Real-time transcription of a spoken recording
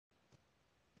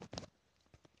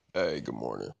Hey, good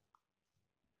morning.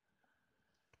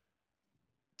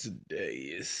 Today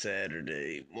is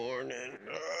Saturday morning.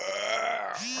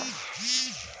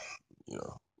 You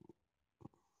know,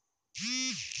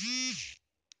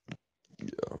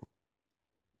 yeah,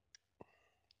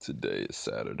 today is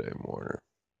Saturday morning.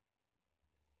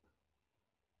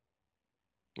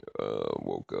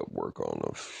 Woke up, work on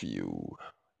a few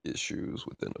issues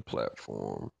within the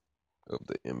platform of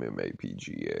the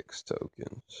MMAPGX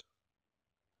tokens.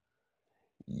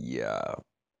 Yeah,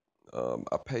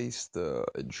 I paste the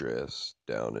address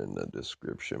down in the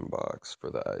description box for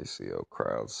the ICO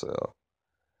crowd sale.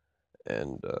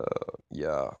 And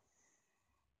yeah,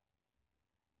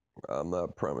 I'm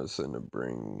not promising to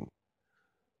bring,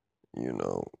 you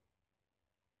know,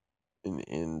 an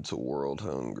end to world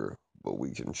hunger, but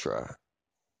we can try.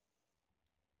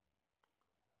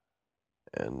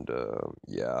 And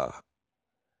yeah,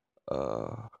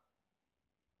 uh,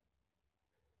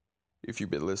 if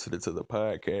you've been listening to the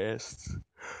podcast,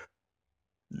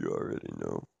 you already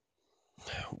know.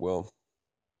 Well,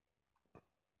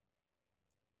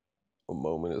 a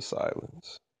moment of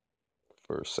silence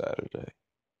for Saturday.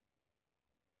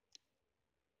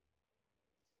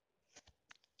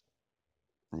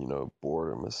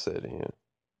 Boredom is set in.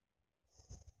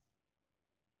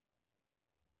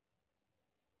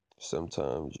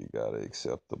 Sometimes you gotta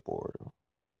accept the boredom.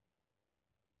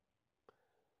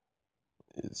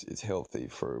 It's healthy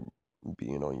for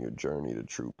being on your journey to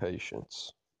true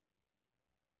patience.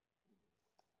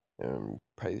 And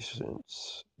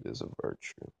patience is a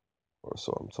virtue, or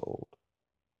so I'm told.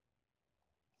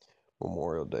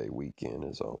 Memorial Day weekend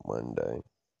is on Monday.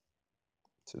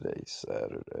 Today's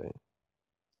Saturday.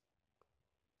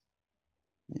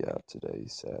 Yeah,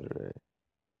 today's Saturday.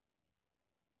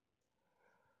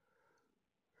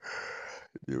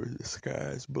 The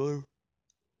sky is blue.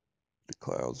 The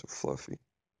clouds are fluffy.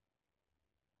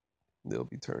 They'll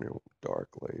be turning dark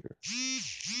later.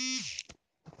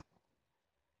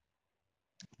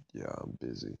 Yeah, I'm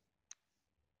busy.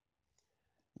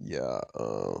 Yeah,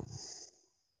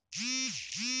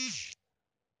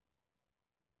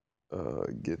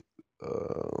 get,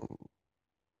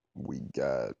 we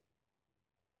got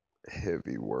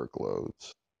heavy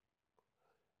workloads,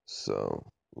 so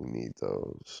we need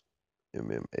those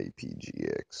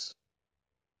MMAPGX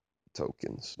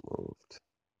tokens moved.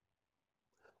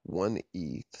 One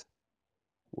ETH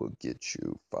will get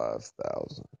you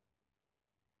 5,000.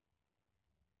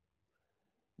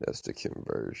 That's the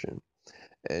conversion.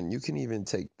 And you can even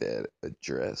take that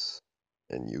address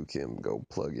and you can go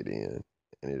plug it in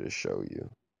and it'll show you.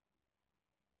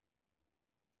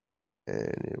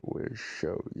 And it will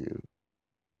show you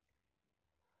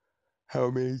how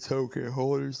many token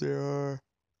holders there are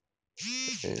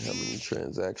and how many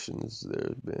transactions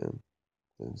there's been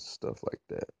and stuff like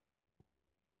that.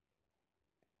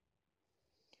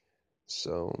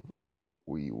 So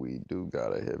we do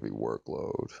got a heavy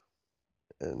workload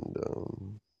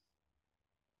and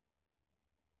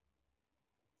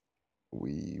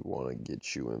we want to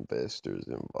get you investors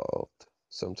involved.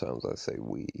 Sometimes I say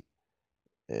we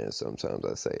and sometimes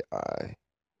I say I.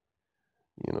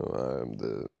 I'm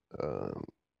the um,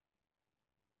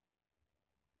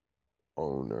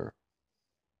 owner,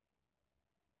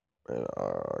 and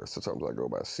sometimes I go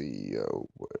by CEO,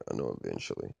 but I know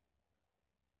eventually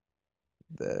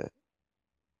that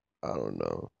I don't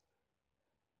know.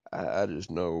 I just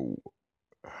know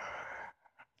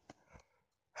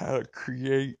how to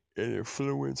create and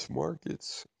influence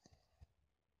markets.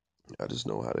 I just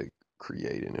know how to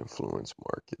create and influence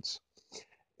markets,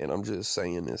 and I'm just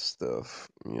saying this stuff.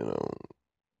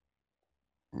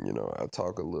 I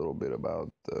talk a little bit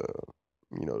about the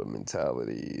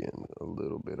mentality and a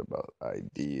little bit about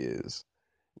ideas.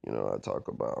 I talk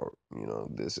about,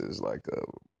 this is like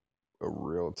a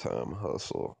real time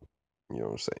hustle,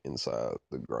 what I'm saying, inside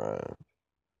the grind,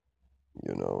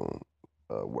 you know,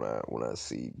 when I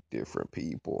see different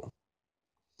people,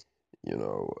 you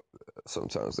know,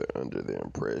 sometimes they're under the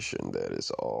impression that it's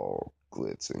all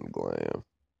glitz and glam.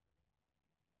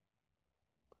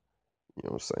 You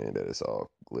know what I'm saying? That it's all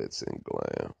glitz and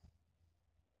glam.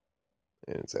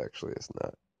 And it's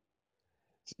not.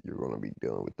 You're going to be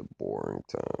dealing with the boring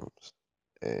times.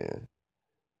 And,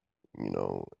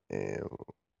 and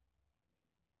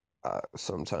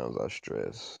sometimes I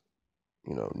stress,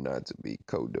 not to be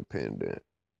codependent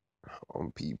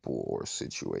on people or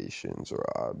situations or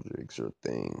objects or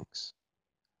things.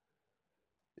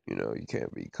 You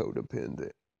can't be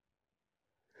codependent.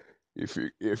 If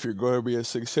you're going to be a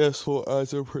successful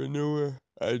entrepreneur,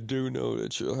 I do know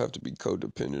that you'll have to be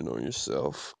codependent on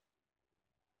yourself.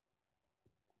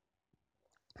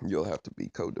 You'll have to be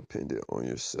codependent on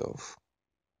yourself.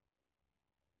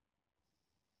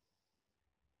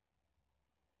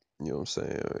 You know what I'm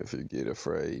saying? If you get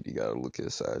afraid, you got to look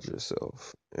inside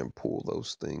yourself and pull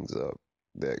those things up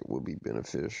that will be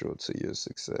beneficial to your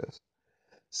success.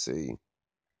 See,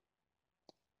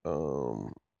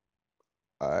 um,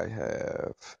 I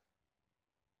have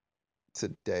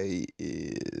today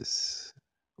is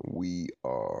we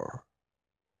are,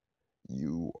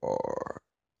 you are,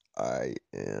 I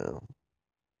am,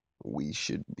 we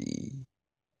should be, you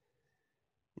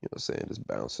know what I'm saying? Just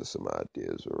bouncing some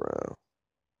ideas around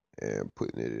and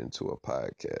putting it into a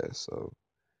podcast. So,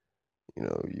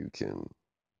 you can,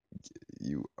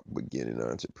 you beginning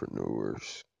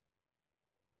entrepreneurs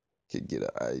could get an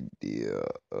idea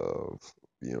of,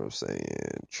 you know what I'm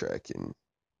saying, tracking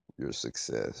your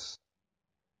success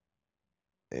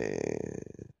and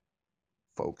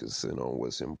focusing on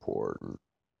what's important,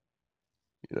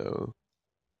 you know?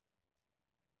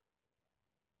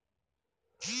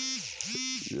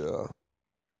 Yeah,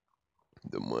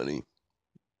 the money,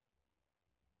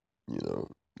 you know,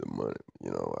 the money,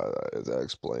 as I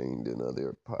explained in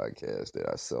other podcasts that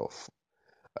I self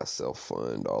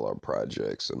fund all our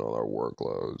projects and all our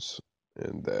workloads,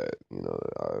 and that,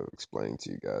 I explained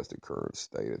to you guys the current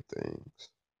state of things,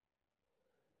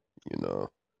 you know.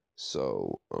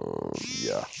 So,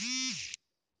 yeah,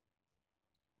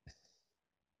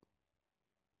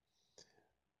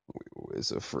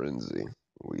 it's a frenzy.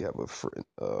 We have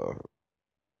a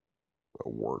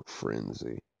work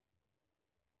frenzy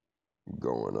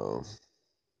going on.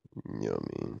 You know what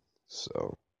I mean?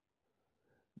 So,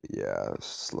 yeah, I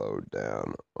slowed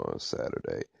down on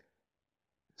Saturday.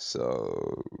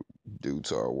 So, due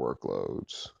to our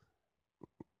workloads,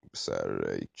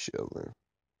 Saturday chilling,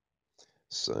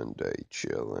 Sunday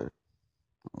chilling,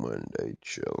 Monday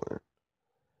chilling,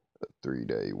 a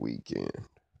 3-day weekend.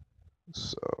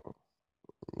 So,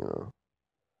 you know,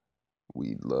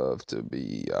 we'd love to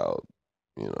be out,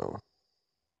 you know,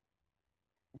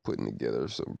 putting together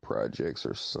some projects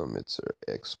or summits or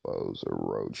expos or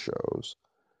road shows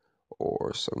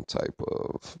or some type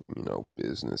of,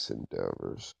 business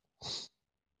endeavors.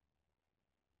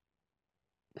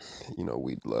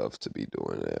 We'd love to be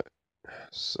doing that.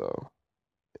 So,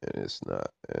 and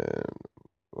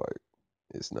like,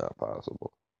 it's not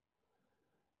possible.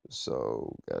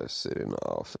 So, gotta sit in the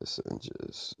office and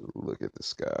just look at the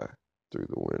sky through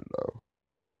the window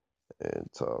and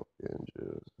talk and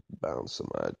just bounce some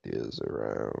ideas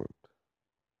around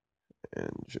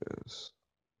and just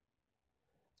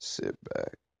sit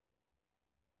back,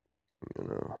 you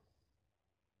know.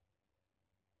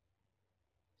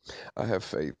 I have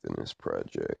faith in this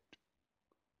project.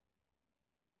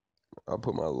 I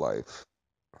put my life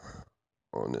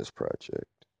on this project.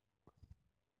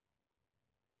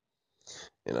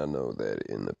 And I know that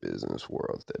in the business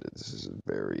world that this is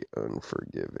very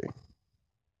unforgiving.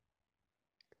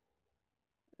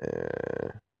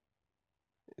 And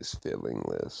it's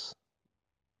feelingless.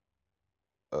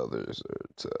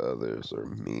 To others are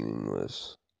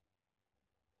meaningless.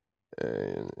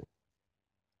 And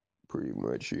pretty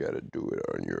much you gotta do it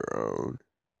on your own.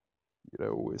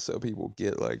 When some people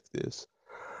get like this,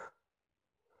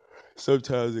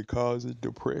 sometimes it causes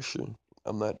depression.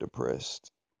 I'm not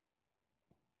depressed.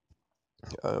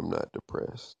 I'm not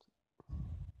depressed.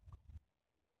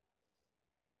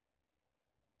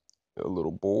 A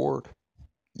little bored?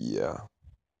 Yeah.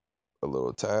 A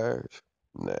little tired?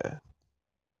 Nah.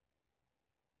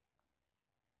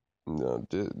 No,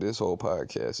 this whole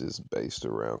podcast is based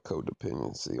around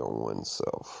codependency on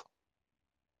oneself.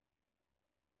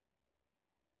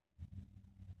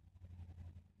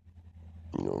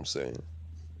 You know what I'm saying?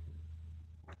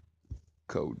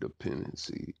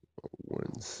 Codependency on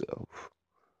oneself.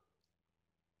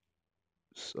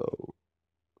 So,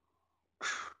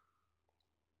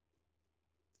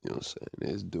 you know what I'm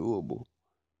saying? It's doable.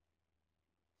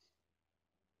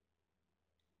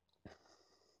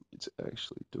 It's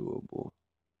actually doable.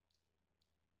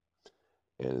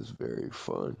 And it's very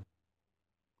fun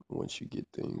once you get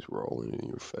things rolling in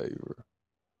your favor.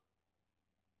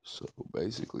 So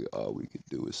basically, all we could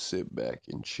do is sit back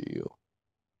and chill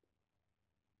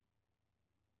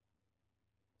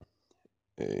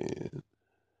and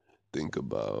think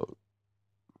about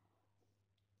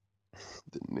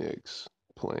the next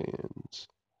plans,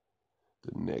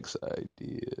 the next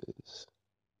ideas,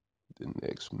 the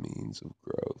next means of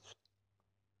growth,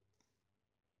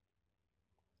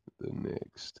 the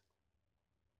next,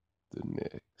 the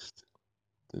next,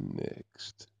 the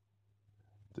next,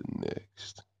 the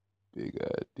next big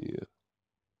idea.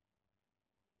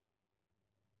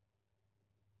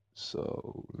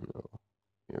 So,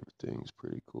 everything's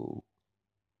pretty cool.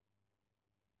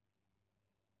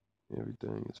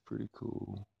 Everything is pretty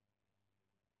cool.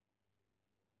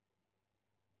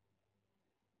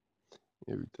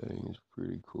 Everything is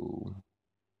pretty cool.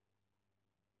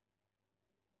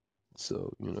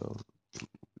 So,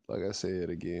 like I said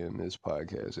again, this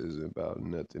podcast isn't about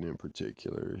nothing in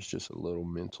particular. It's just a little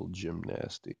mental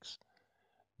gymnastics.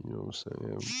 You know what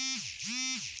I'm saying?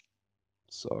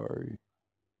 Sorry,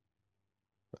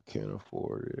 I can't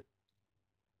afford it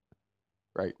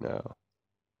right now.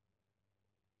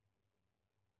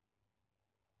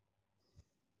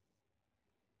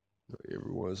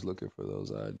 Everyone's looking for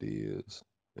those ideas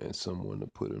and someone to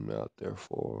put them out there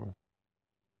for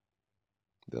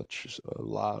them.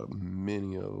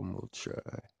 Many of them will try,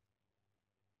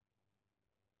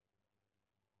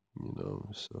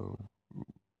 so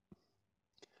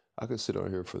I could sit on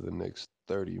here for the next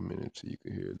 30 minutes and you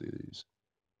could hear these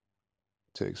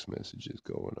text messages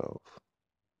going off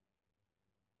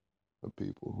of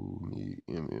people who need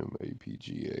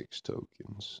MMAPGX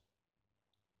tokens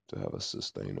to have a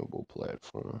sustainable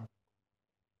platform.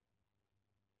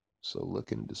 So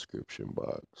look in the description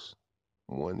box.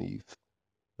 1 ETH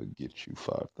will get you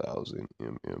 5,000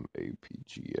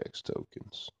 MMAPGX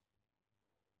tokens.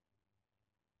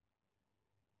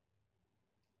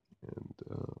 And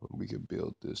we can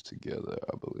build this together,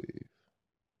 I believe.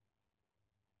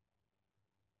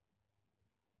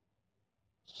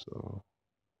 So,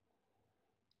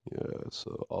 yeah,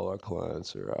 so all our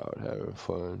clients are out having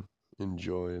fun,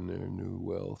 enjoying their new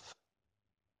wealth.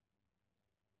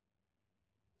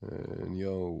 And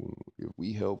if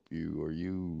we help you or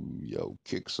you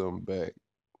kick some back,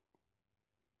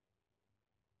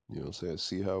 you know what I'm saying?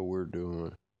 See how we're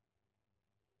doing.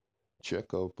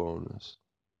 Check up on us.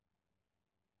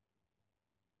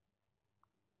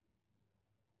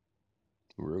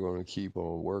 We're going to keep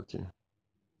on working.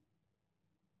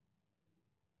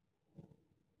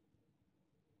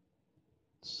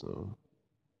 So,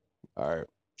 all right.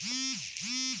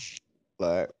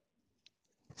 Bye.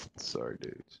 Sorry,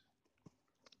 dudes.